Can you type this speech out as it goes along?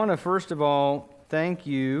I want to first of all thank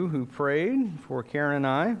you who prayed for Karen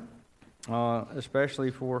and I, especially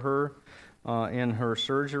for her in her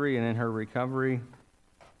surgery and in her recovery.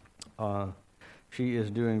 She is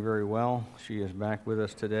doing very well. She is back with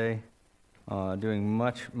us today, doing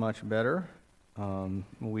much, much better.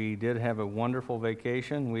 We did have a wonderful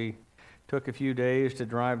vacation. We took a few days to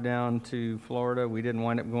drive down to Florida. We didn't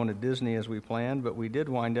wind up going to Disney as we planned, but we did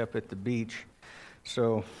wind up at the beach.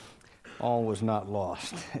 So all was not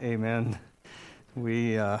lost. Amen.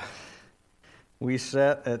 We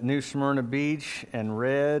sat at New Smyrna Beach and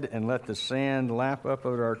read and let the sand lap up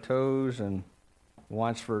at our toes and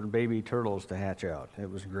watched for baby turtles to hatch out.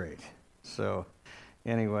 It was great. So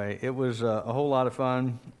anyway, it was a whole lot of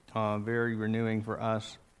fun, very renewing for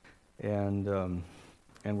us, and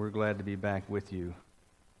we're glad to be back with you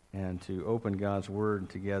and to open God's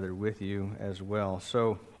Word together with you as well.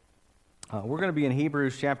 So we're going to be in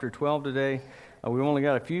Hebrews chapter 12 today. We've only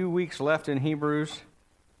got a few weeks left in Hebrews.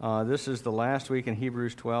 This is the last week in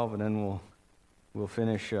Hebrews 12, and then we'll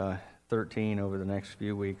finish 13 over the next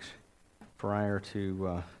few weeks prior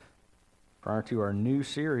to our new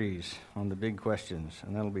series on the big questions,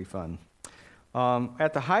 and that'll be fun.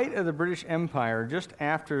 At the height of the British Empire, just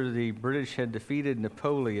after the British had defeated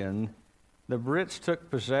Napoleon, the Brits took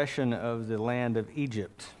possession of the land of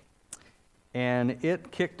Egypt. And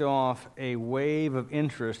it kicked off a wave of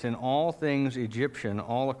interest in all things Egyptian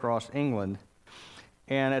all across England.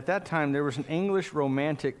 And at that time, there was an English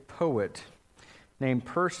romantic poet named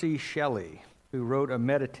Percy Shelley who wrote a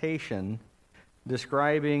meditation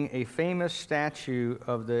describing a famous statue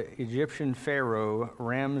of the Egyptian pharaoh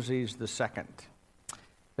Ramses II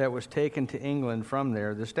that was taken to England from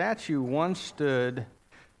there. The statue once stood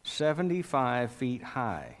 75 feet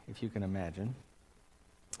high, if you can imagine.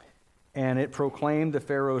 And it proclaimed the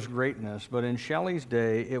pharaoh's greatness, but in Shelley's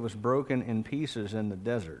day, it was broken in pieces in the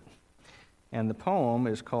desert. And the poem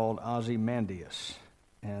is called Ozymandias,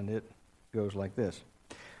 and it goes like this.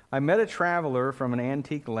 I met a traveler from an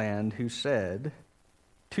antique land who said,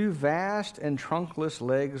 "Two vast and trunkless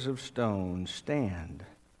legs of stone stand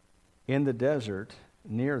in the desert,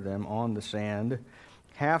 near them on the sand.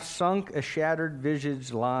 Half sunk a shattered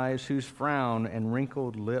visage lies, whose frown and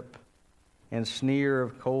wrinkled lip and sneer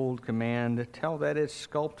of cold command tell that its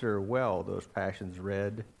sculptor well those passions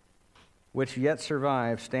read, which yet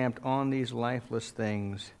survive stamped on these lifeless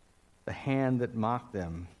things, the hand that mocked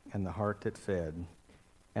them and the heart that fed.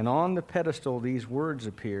 And on the pedestal these words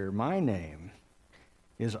appear, my name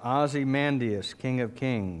is Ozymandias, King of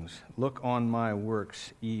Kings. Look on my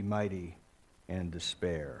works, ye mighty, and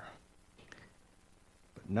despair.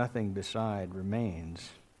 But nothing beside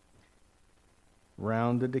remains.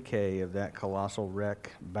 Round the decay of that colossal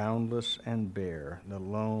wreck, boundless and bare, the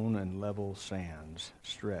lone and level sands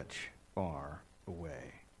stretch far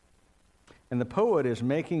away." And the poet is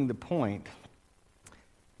making the point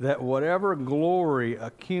that whatever glory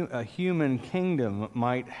a human kingdom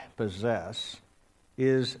might possess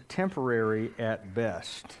is temporary at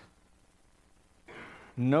best.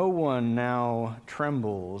 No one now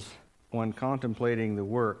trembles when contemplating the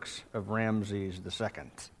works of Ramses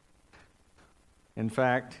II. In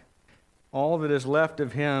fact, all that is left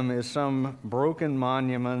of him is some broken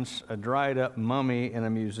monuments, a dried-up mummy in a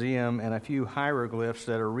museum, and a few hieroglyphs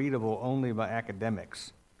that are readable only by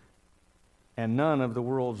academics. And none of the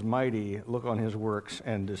world's mighty look on his works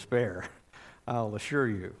and despair, I'll assure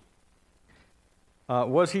you.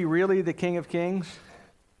 Was he really the King of Kings?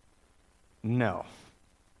 No,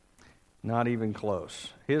 not even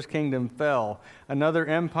close. His kingdom fell. Another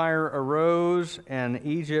empire arose, and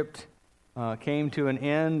Egypt came to an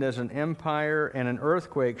end as an empire, and an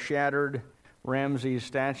earthquake shattered Ramses'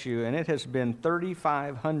 statue, and it has been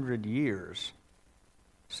 3,500 years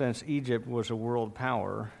since Egypt was a world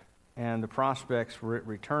power, and the prospects for it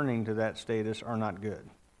returning to that status are not good.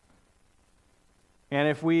 And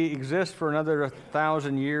if we exist for another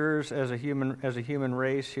 1,000 years as a human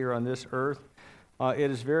race here on this earth, it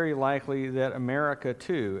is very likely that America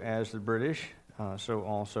too, as the British, so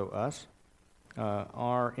also us,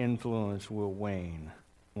 our influence will wane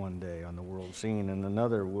one day on the world scene, and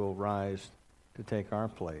another will rise to take our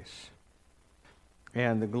place.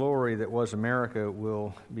 And the glory that was America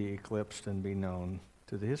will be eclipsed and be known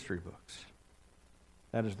to the history books.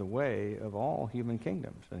 That is the way of all human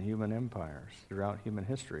kingdoms and human empires throughout human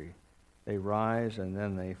history. They rise and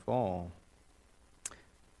then they fall.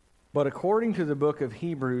 But according to the book of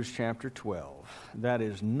Hebrews chapter 12, that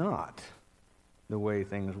is not the way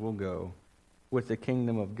things will go with the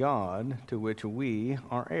kingdom of God to which we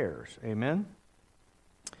are heirs. Amen?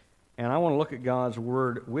 And I want to look at God's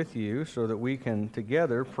Word with you so that we can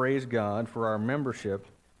together praise God for our membership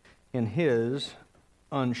in His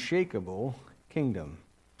unshakable kingdom.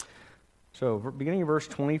 So, beginning of verse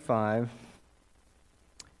 25,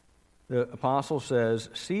 the apostle says,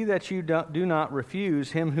 "See that you do not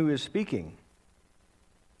refuse him who is speaking.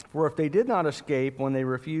 For if they did not escape when they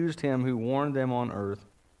refused him who warned them on earth,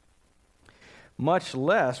 much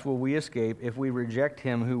less will we escape if we reject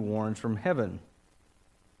him who warns from heaven.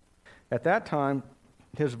 At that time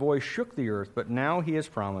his voice shook the earth, but now he has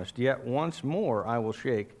promised, yet once more I will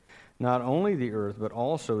shake not only the earth, but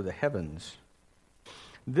also the heavens."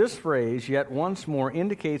 This phrase, "yet once more,"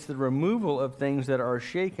 indicates the removal of things that are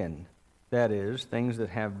shaken, that is, things that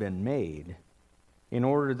have been made, in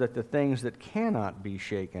order that the things that cannot be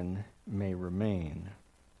shaken may remain.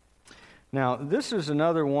 Now, this is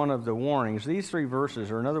another one of the warnings. These 3 verses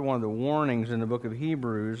are another one of the warnings in the book of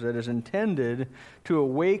Hebrews that is intended to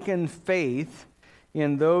awaken faith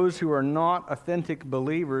in those who are not authentic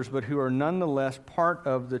believers, but who are nonetheless part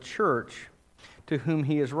of the church to whom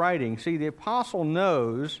he is writing. See, the apostle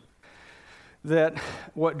knows that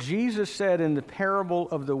what Jesus said in the parable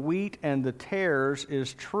of the wheat and the tares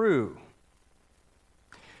is true.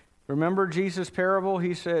 Remember Jesus' parable?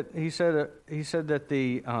 He said that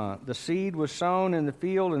the seed was sown in the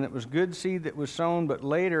field, and it was good seed that was sown. But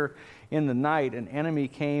later in the night, an enemy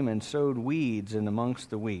came and sowed weeds in amongst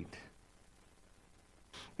the wheat.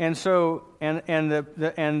 And so, and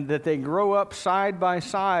that they grow up side by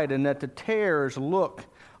side, and that the tares look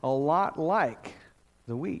a lot like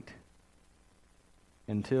the wheat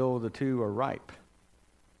until the two are ripe.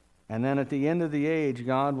 And then at the end of the age,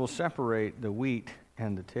 God will separate the wheat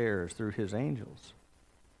and the tares through his angels.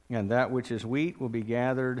 And that which is wheat will be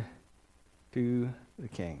gathered to the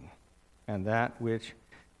king. And that which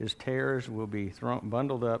is tares will be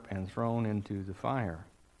bundled up and thrown into the fire.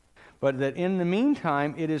 But that in the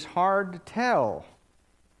meantime, it is hard to tell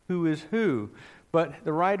who is who. But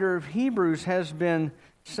the writer of Hebrews has been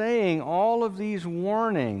saying all of these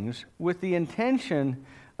warnings with the intention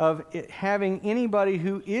of having anybody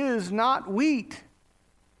who is not wheat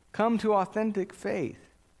come to authentic faith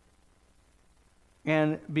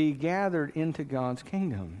and be gathered into God's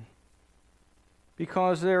kingdom.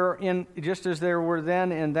 Because just as there were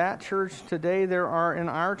then in that church, today there are in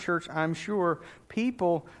our church, I'm sure,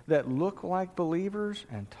 people that look like believers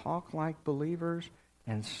and talk like believers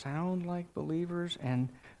and sound like believers and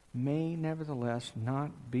may nevertheless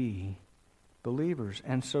not be believers.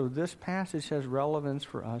 And so this passage has relevance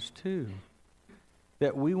for us too.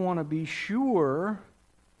 That we want to be sure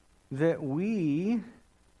that we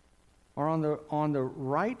are on the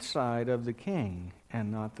right side of the king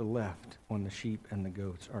and not the left when the sheep and the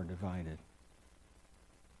goats are divided,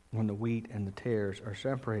 when the wheat and the tares are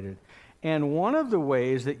separated. And one of the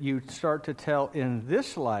ways that you start to tell in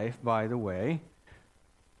this life, by the way,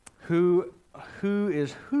 who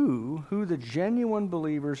the genuine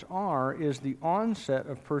believers are, is the onset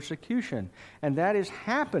of persecution. And that is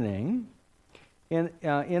happening in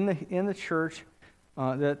the church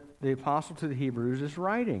that the apostle to the Hebrews is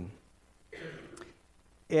writing.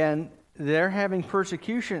 And they're having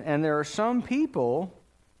persecution, and there are some people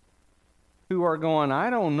who are going, I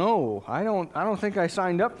don't know. I don't think I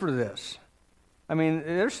signed up for this. I mean,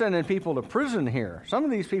 they're sending people to prison here. Some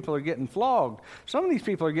of these people are getting flogged. Some of these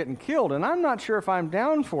people are getting killed, and I'm not sure if I'm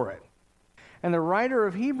down for it. And the writer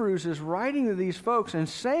of Hebrews is writing to these folks and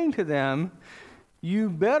saying to them, you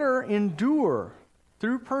better endure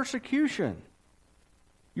through persecution.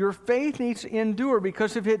 Your faith needs to endure,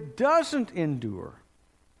 because if it doesn't endure,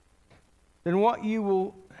 then what you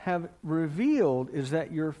will have revealed is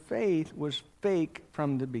that your faith was fake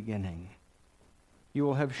from the beginning. You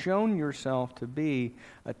will have shown yourself to be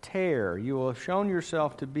a tare. You will have shown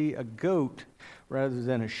yourself to be a goat rather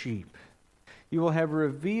than a sheep. You will have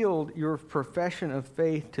revealed your profession of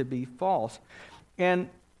faith to be false. And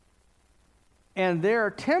they're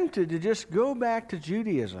tempted to just go back to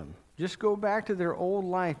Judaism. Just go back to their old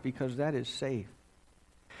life because that is safe.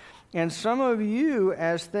 And some of you,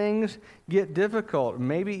 as things get difficult,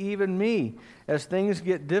 maybe even me, as things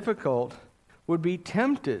get difficult, would be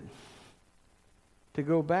tempted to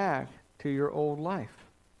go back to your old life.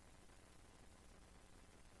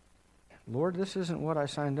 Lord, this isn't what I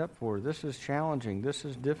signed up for. This is challenging. This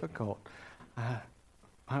is difficult.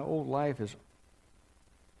 My old life is,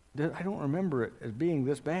 I don't remember it as being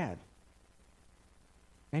this bad.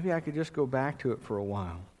 Maybe I could just go back to it for a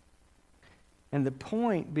while. And the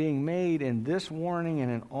point being made in this warning and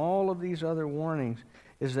in all of these other warnings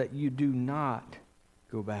is that you do not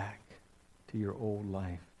go back to your old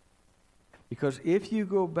life. Because if you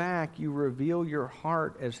go back, you reveal your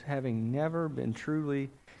heart as having never been truly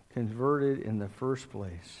converted in the first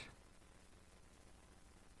place.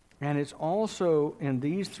 And it's also, in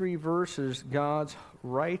these three verses, God's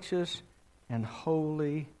righteous and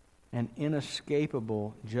holy and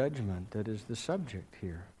inescapable judgment that is the subject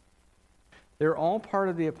here. They're all part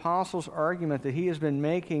of the apostle's argument that he has been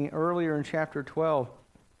making earlier in chapter 12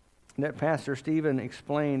 that Pastor Stephen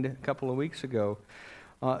explained a couple of weeks ago.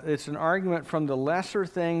 It's an argument from the lesser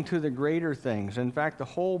thing to the greater things. In fact, the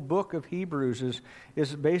whole book of Hebrews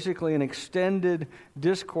is basically an extended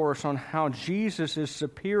discourse on how Jesus is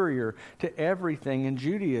superior to everything in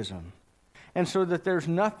Judaism. And so that there's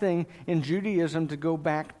nothing in Judaism to go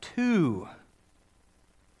back to.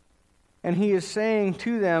 And he is saying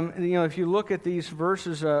to them, if you look at these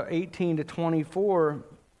verses 18 to 24,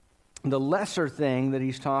 the lesser thing that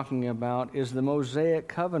he's talking about is the Mosaic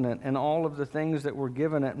covenant and all of the things that were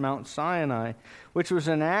given at Mount Sinai, which was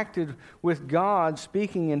enacted with God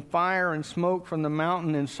speaking in fire and smoke from the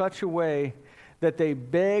mountain in such a way that they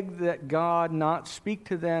begged that God not speak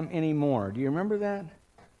to them anymore. Do you remember that?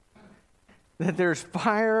 That there's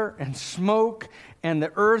fire and smoke and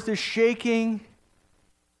the earth is shaking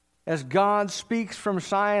as God speaks from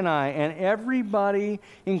Sinai, and everybody,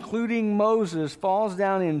 including Moses, falls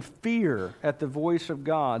down in fear at the voice of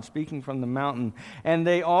God speaking from the mountain. And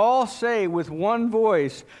they all say with one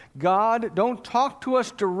voice, God, don't talk to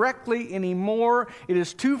us directly anymore. It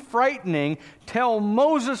is too frightening. Tell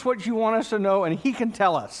Moses what you want us to know, and he can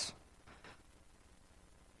tell us.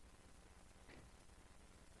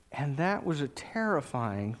 And that was a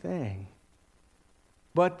terrifying thing.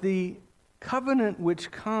 But the covenant which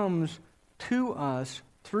comes to us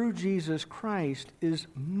through Jesus Christ is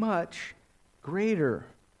much greater.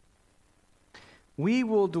 We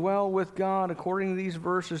will dwell with God, according to these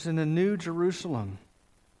verses, in the New Jerusalem.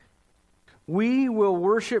 We will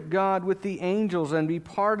worship God with the angels and be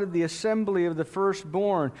part of the assembly of the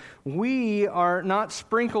firstborn. We are not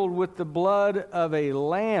sprinkled with the blood of a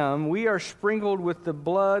lamb. We are sprinkled with the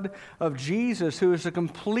blood of Jesus, who is a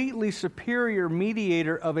completely superior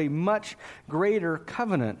mediator of a much greater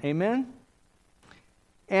covenant. Amen?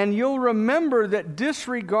 And you'll remember that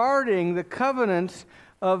disregarding the covenant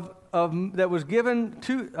that was given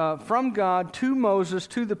from God to Moses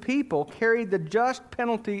to the people carried the just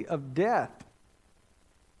penalty of death,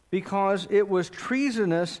 because it was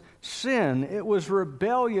treasonous sin. It was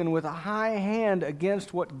rebellion with a high hand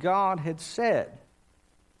against what God had said.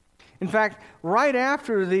 In fact, right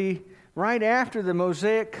after the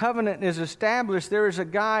Mosaic covenant is established, there is a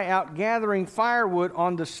guy out gathering firewood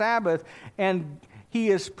on the Sabbath, and he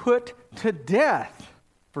is put to death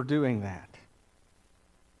for doing that.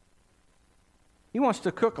 He wants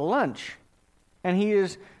to cook a lunch, and he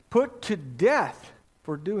is put to death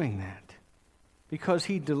for doing that because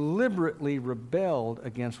he deliberately rebelled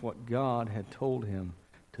against what God had told him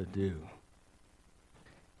to do.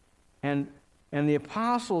 And the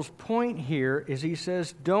apostle's point here is when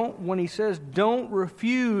he says, don't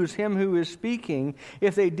refuse him who is speaking,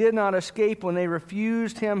 if they did not escape when they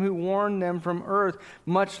refused him who warned them from earth,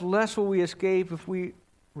 much less will we escape if we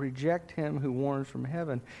reject him who warns from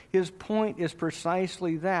heaven. His point is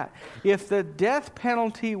precisely that. If the death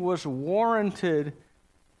penalty was warranted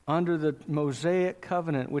under the Mosaic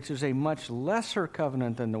covenant, which is a much lesser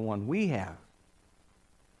covenant than the one we have,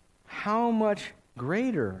 how much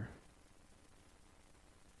greater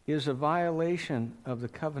is a violation of the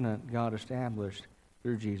covenant God established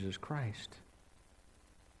through Jesus Christ?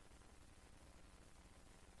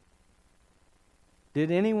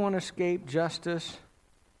 Did anyone escape justice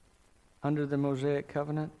under the Mosaic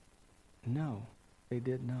covenant? No, they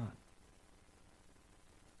did not.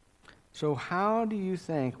 So how do you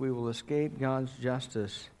think we will escape God's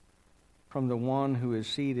justice from the one who is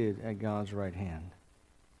seated at God's right hand?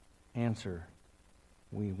 Answer,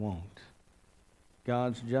 we won't.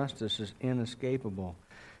 God's justice is inescapable.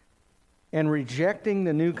 And rejecting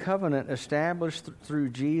the new covenant established through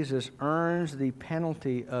Jesus earns the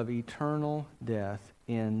penalty of eternal death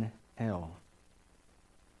in hell.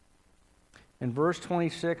 In verse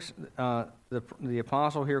 26, the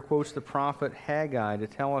apostle here quotes the prophet Haggai to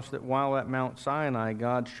tell us that while at Mount Sinai,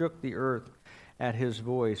 God shook the earth at his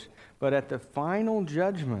voice. But at the final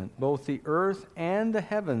judgment, both the earth and the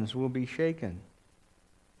heavens will be shaken.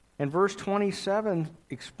 And verse 27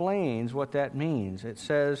 explains what that means. It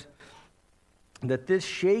says that this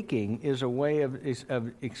shaking is a way of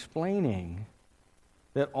explaining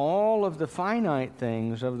that all of the finite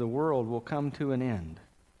things of the world will come to an end.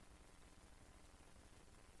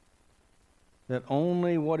 That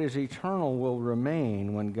only what is eternal will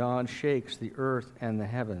remain when God shakes the earth and the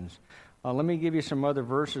heavens. Let me give you some other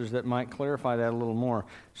verses that might clarify that a little more.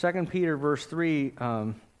 2 Peter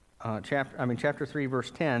chapter 3,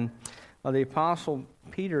 verse 10. The Apostle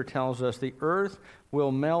Peter tells us the earth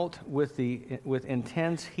will melt with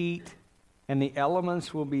intense heat, and the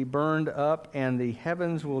elements will be burned up, and the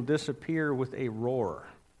heavens will disappear with a roar.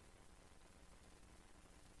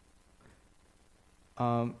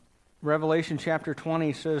 Revelation chapter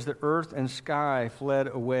 20 says that earth and sky fled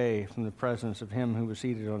away from the presence of him who was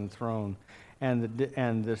seated on the throne, and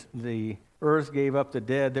the earth gave up the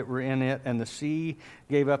dead that were in it, and the sea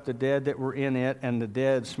gave up the dead that were in it, and the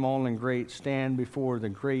dead, small and great, stand before the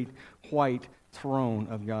great white throne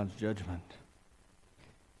of God's judgment.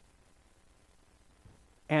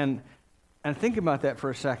 And think about that for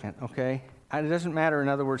a second, okay? It doesn't matter, in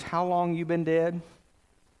other words, how long you've been dead.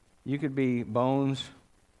 You could be bones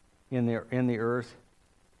in the earth.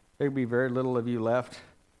 There could be very little of you left.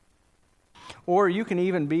 Or you can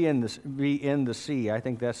even be in the sea. I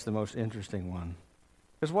think that's the most interesting one.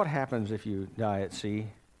 Because what happens if you die at sea?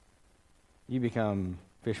 You become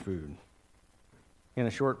fish food in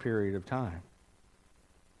a short period of time.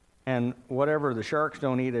 And whatever the sharks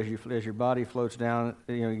don't eat as your body floats down,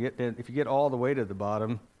 if you get all the way to the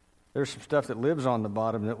bottom, there's some stuff that lives on the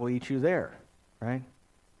bottom that will eat you there, right?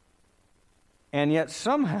 And yet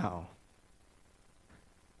somehow,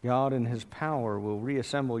 God in His power will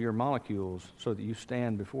reassemble your molecules so that you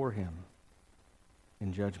stand before Him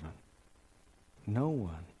in judgment. No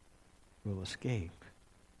one will escape,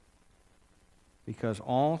 because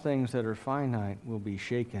all things that are finite will be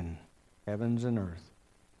shaken, heavens and earth,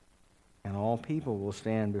 and all people will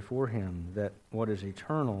stand before Him, that what is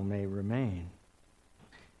eternal may remain.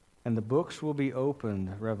 And the books will be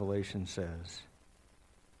opened, Revelation says,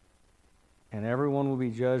 and everyone will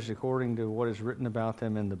be judged according to what is written about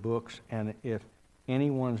them in the books. And if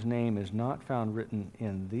anyone's name is not found written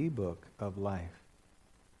in the book of life,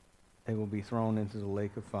 they will be thrown into the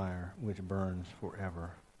lake of fire, which burns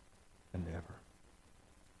forever and ever.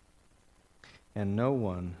 And no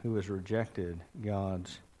one who has rejected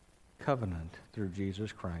God's covenant through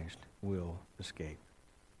Jesus Christ will escape.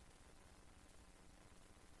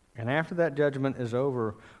 And after that judgment is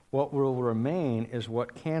over, what will remain is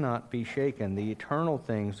what cannot be shaken, the eternal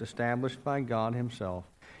things established by God Himself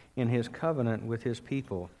in His covenant with His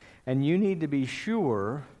people. And you need to be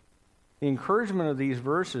sure, the encouragement of these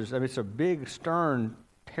verses, it's a big, stern,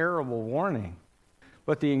 terrible warning.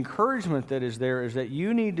 But the encouragement that is there is that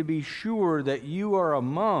you need to be sure that you are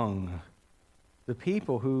among the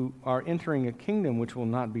people who are entering a kingdom which will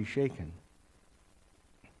not be shaken.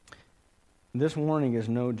 This warning is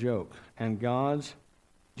no joke, and God's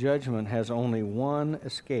judgment has only one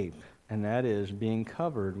escape, and that is being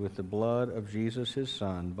covered with the blood of Jesus, His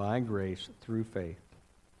Son, by grace through faith.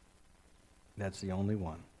 That's the only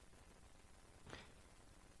one.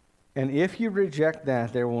 And if you reject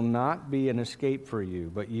that, there will not be an escape for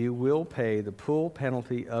you, but you will pay the full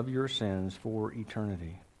penalty of your sins for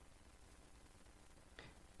eternity.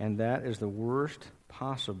 And that is the worst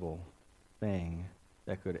possible thing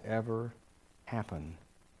that could ever happen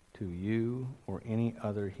to you or any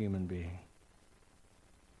other human being.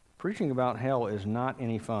 Preaching about hell is not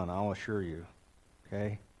any fun, I'll assure you.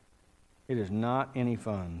 Okay? It is not any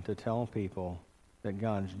fun to tell people that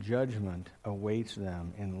God's judgment awaits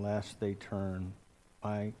them unless they turn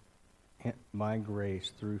by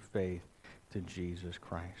grace through faith to Jesus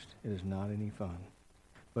Christ. It is not any fun,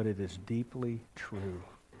 but it is deeply true.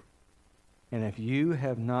 And if you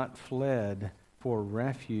have not fled for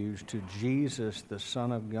refuge to Jesus, the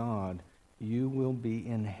Son of God, you will be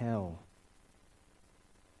in hell.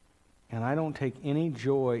 And I don't take any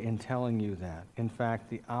joy in telling you that. In fact,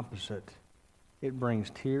 the opposite. It brings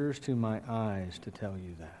tears to my eyes to tell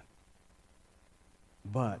you that.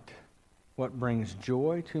 But what brings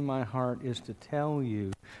joy to my heart is to tell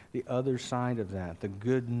you the other side of that, the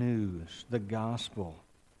good news, the gospel,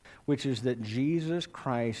 which is that Jesus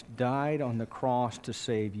Christ died on the cross to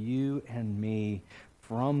save you and me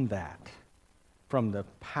from that, from the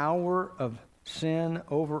power of sin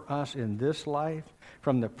over us in this life,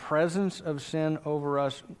 from the presence of sin over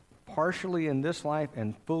us partially in this life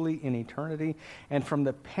and fully in eternity, and from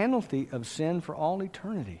the penalty of sin for all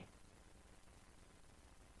eternity.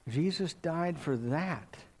 Jesus died for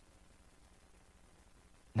that.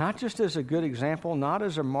 Not just as a good example, not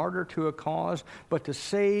as a martyr to a cause, but to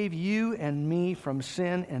save you and me from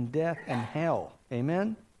sin and death and hell.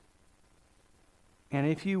 Amen? And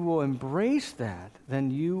if you will embrace that,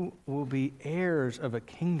 then you will be heirs of a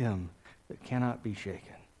kingdom that cannot be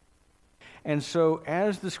shaken. And so,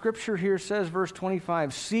 as the scripture here says, verse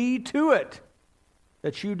 25, see to it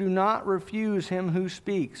that you do not refuse him who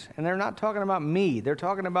speaks. And they're not talking about me. They're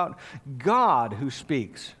talking about God who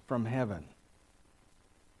speaks from heaven.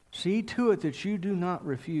 See to it that you do not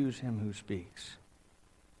refuse him who speaks,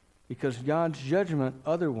 because God's judgment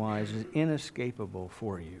otherwise is inescapable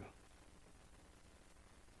for you.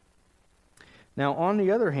 Now, on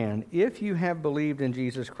the other hand, if you have believed in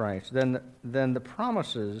Jesus Christ, then the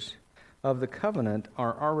promises of the covenant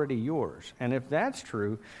are already yours. And if that's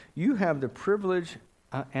true, you have the privilege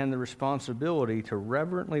and the responsibility to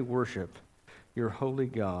reverently worship your holy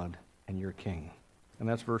God and your King. And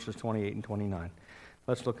that's verses 28 and 29.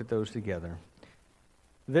 Let's look at those together.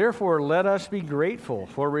 Therefore, let us be grateful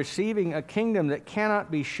for receiving a kingdom that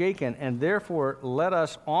cannot be shaken, and therefore let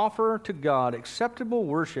us offer to God acceptable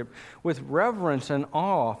worship with reverence and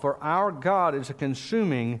awe, for our God is a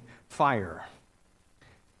consuming fire.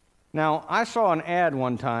 Now, I saw an ad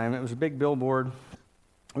one time. It was a big billboard.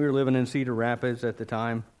 We were living in Cedar Rapids at the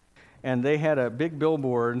time, and they had a big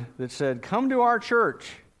billboard that said, "Come to our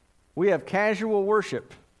church. We have casual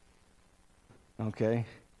worship." Okay?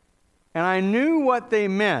 And I knew what they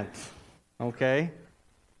meant, okay?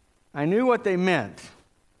 I knew what they meant.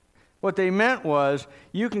 What they meant was,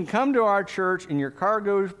 you can come to our church in your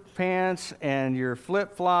cargo pants and your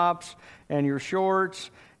flip-flops and your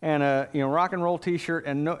shorts and a rock and roll T-shirt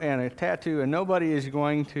and a tattoo, and nobody is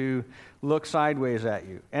going to look sideways at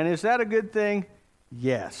you. And is that a good thing?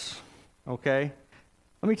 Yes, okay?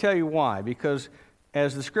 Let me tell you why. Because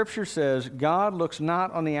as the Scripture says, God looks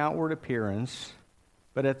not on the outward appearance,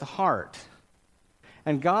 but at the heart.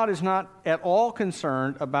 And God is not at all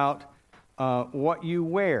concerned about what you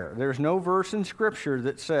wear. There's no verse in Scripture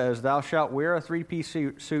that says, "Thou shalt wear a three-piece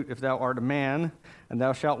suit if thou art a man, and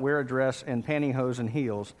thou shalt wear a dress and pantyhose and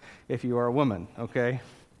heels if you are a woman," okay?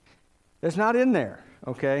 It's not in there,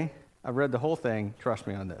 okay? I've read the whole thing. Trust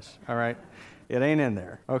me on this, all right? It ain't in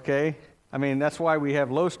there, okay? I mean, that's why we have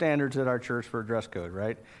low standards at our church for a dress code,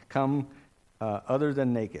 right? Come other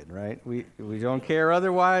than naked, right? We don't care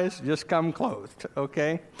otherwise, just come clothed,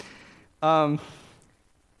 okay?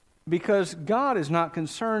 Because God is not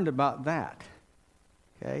concerned about that,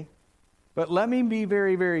 okay? But let me be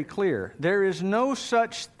very, very clear. There is no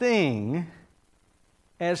such thing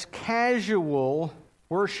as casual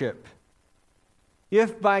worship.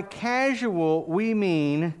 If by casual we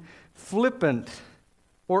mean flippant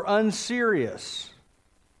or unserious,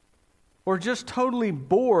 or just totally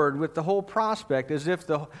bored with the whole prospect, as if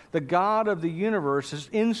the God of the universe is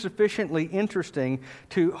insufficiently interesting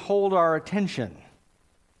to hold our attention.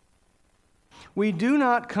 We do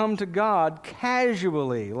not come to God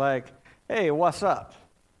casually, like, "Hey, what's up?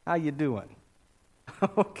 How you doing?"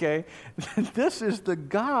 Okay? This is the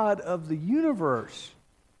God of the universe.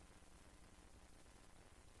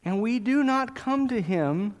 And we do not come to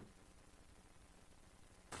Him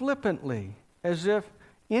flippantly, as if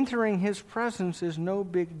entering His presence is no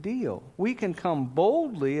big deal. We can come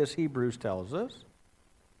boldly, as Hebrews tells us,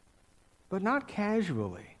 but not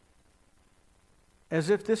casually, as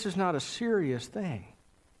if this is not a serious thing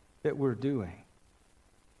that we're doing.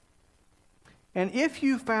 And if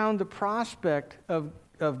you found the prospect of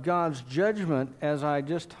God's judgment, as I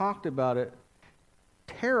just talked about it,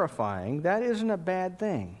 terrifying, that isn't a bad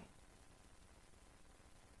thing.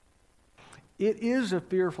 It is a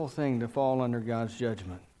fearful thing to fall under God's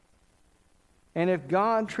judgment. And if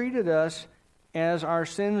God treated us as our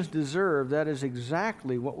sins deserve, that is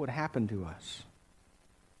exactly what would happen to us.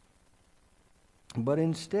 But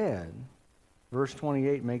instead, verse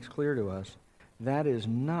 28 makes clear to us, that is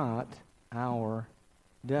not our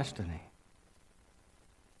destiny.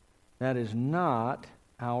 That is not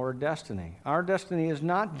our destiny. Our destiny is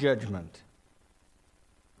not judgment.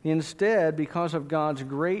 Instead, because of God's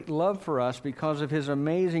great love for us, because of His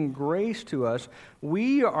amazing grace to us,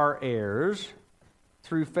 we are heirs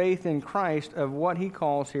through faith in Christ of what He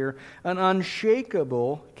calls here an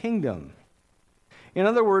unshakable kingdom. In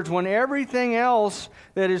other words, when everything else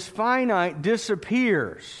that is finite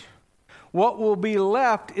disappears, what will be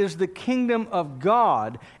left is the kingdom of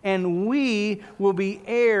God, and we will be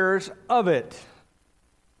heirs of it.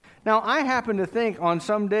 Now, I happen to think on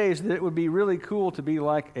some days that it would be really cool to be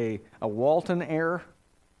like a Walton heir,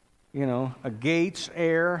 a Gates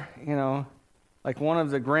heir, like one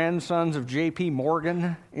of the grandsons of J.P.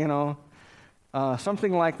 Morgan,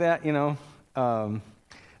 something like that,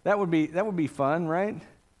 that would be fun, right?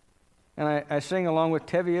 And I sing along with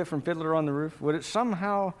Tevye from Fiddler on the Roof. Would it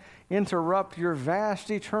somehow interrupt your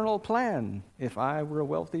vast eternal plan if I were a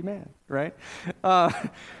wealthy man, right?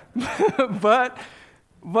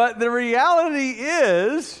 But the reality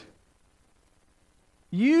is,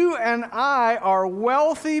 you and I are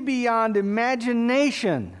wealthy beyond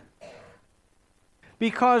imagination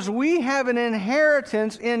because we have an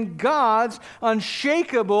inheritance in God's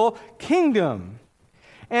unshakable kingdom.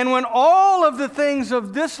 And when all of the things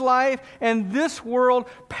of this life and this world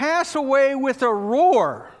pass away with a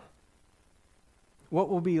roar, what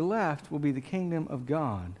will be left will be the kingdom of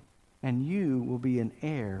God, and you will be an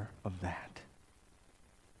heir of that.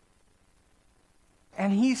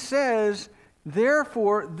 And he says,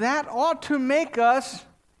 therefore, that ought to make us,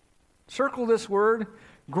 circle this word,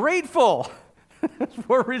 grateful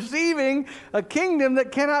for receiving a kingdom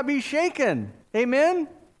that cannot be shaken. Amen?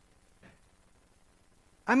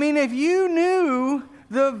 I mean, if you knew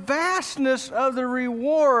the vastness of the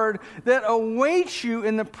reward that awaits you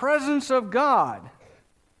in the presence of God,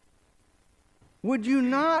 would you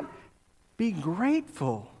not be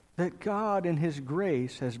grateful that God in His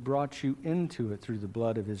grace has brought you into it through the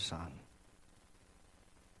blood of His Son?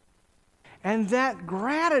 And that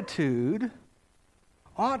gratitude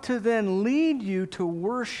ought to then lead you to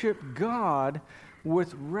worship God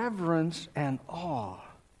with reverence and awe.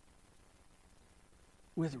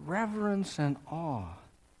 With reverence and awe.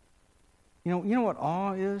 You know what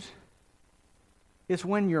awe is? It's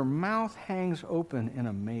when your mouth hangs open in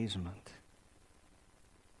amazement.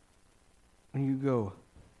 When you go.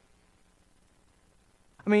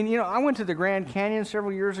 I mean, I went to the Grand Canyon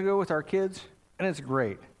several years ago with our kids, and it's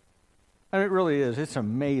great. I mean, it really is. It's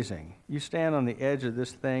amazing. You stand on the edge of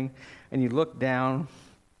this thing, and you look down,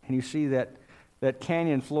 and you see that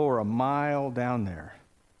canyon floor a mile down there.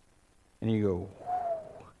 And you go,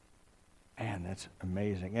 man, that's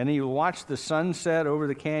amazing. And you watch the sunset over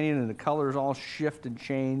the canyon, and the colors all shift and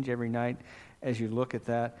change every night as you look at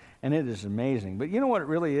that. And it is amazing. But you know what it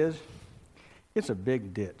really is? It's a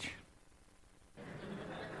big ditch.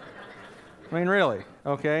 I mean, really,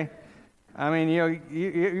 okay? I mean,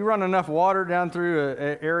 you run enough water down through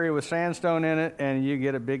an area with sandstone in it, and you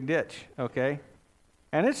get a big ditch, okay?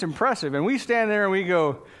 And it's impressive. And we stand there and we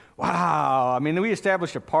go, wow. I mean, we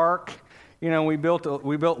established a park. We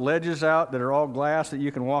built ledges out that are all glass that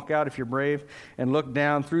you can walk out if you're brave and look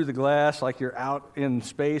down through the glass like you're out in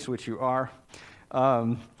space, which you are.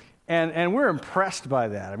 And we're impressed by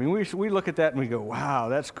that. I mean, we look at that and we go, wow,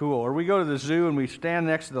 that's cool. Or we go to the zoo and we stand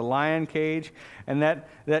next to the lion cage, and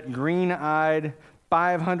that green-eyed,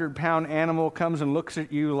 500-pound animal comes and looks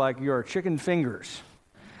at you like you're chicken fingers.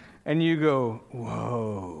 And you go,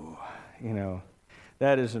 whoa,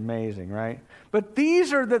 that is amazing, right? But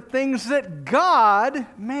these are the things that God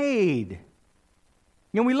made.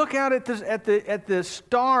 We look out at the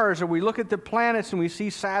stars, or we look at the planets and we see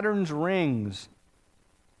Saturn's rings.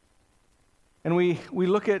 And we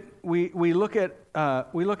look at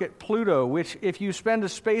Pluto, which, if you spend a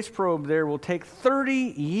space probe there, will take 30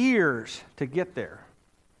 years to get there.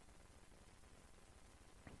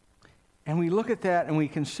 And we look at that and we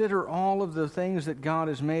consider all of the things that God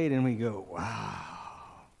has made, and we go, wow.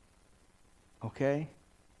 Okay?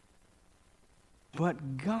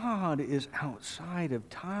 But God is outside of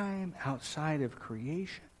time, outside of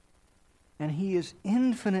creation. And He is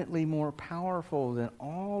infinitely more powerful than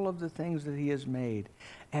all of the things that He has made.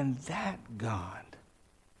 And that God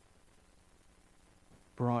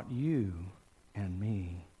brought you and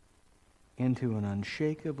me into an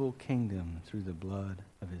unshakable kingdom through the blood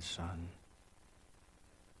of His Son.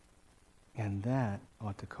 And that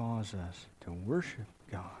ought to cause us to worship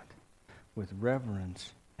God with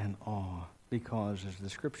reverence and awe, because, as the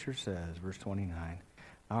Scripture says, verse 29,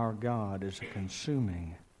 our God is a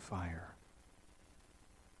consuming fire.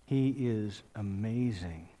 He is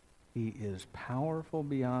amazing. He is powerful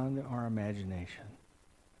beyond our imagination.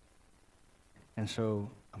 And so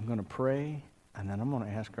I'm going to pray, and then I'm going to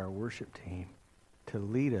ask our worship team to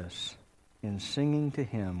lead us in singing to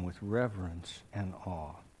Him with reverence and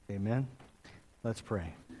awe. Amen? Let's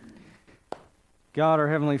pray. God, our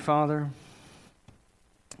Heavenly Father,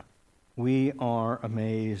 we are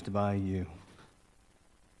amazed by You.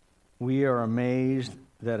 We are amazed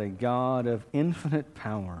that a God of infinite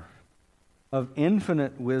power, of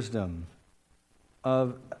infinite wisdom,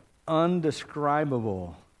 of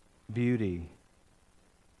undescribable beauty,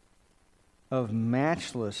 of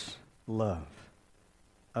matchless love,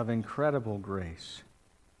 of incredible grace,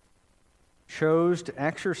 chose to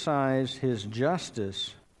exercise His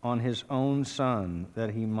justice on His own Son,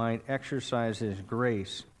 that He might exercise His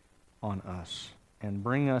grace on us and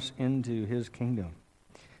bring us into His kingdom.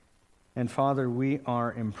 And Father, we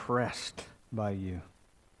are impressed by You.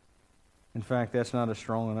 In fact, that's not a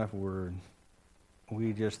strong enough word.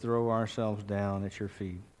 We just throw ourselves down at Your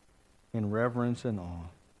feet in reverence and awe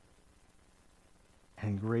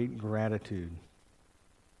and great gratitude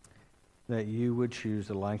that You would choose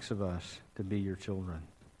the likes of us to be Your children.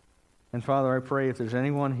 And Father, I pray if there's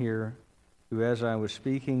anyone here who, as I was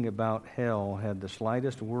speaking about hell, had the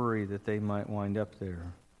slightest worry that they might wind up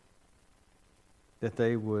there, that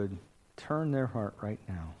they would turn their heart right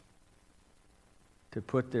now to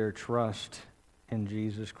put their trust in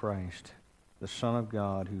Jesus Christ, the Son of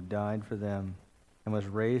God, who died for them and was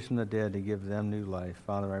raised from the dead to give them new life.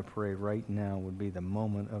 Father, I pray right now would be the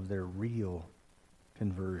moment of their real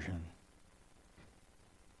conversion,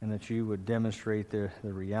 and that you would demonstrate the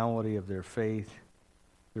reality of their faith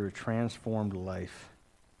through a transformed life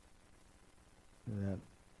that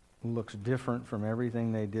looks different from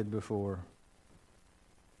everything they did before,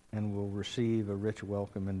 and will receive a rich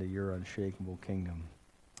welcome into your unshakable kingdom.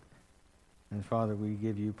 And Father, we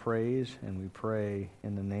give you praise, and we pray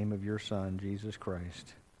in the name of your Son, Jesus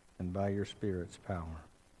Christ, and by your Spirit's power.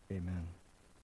 Amen.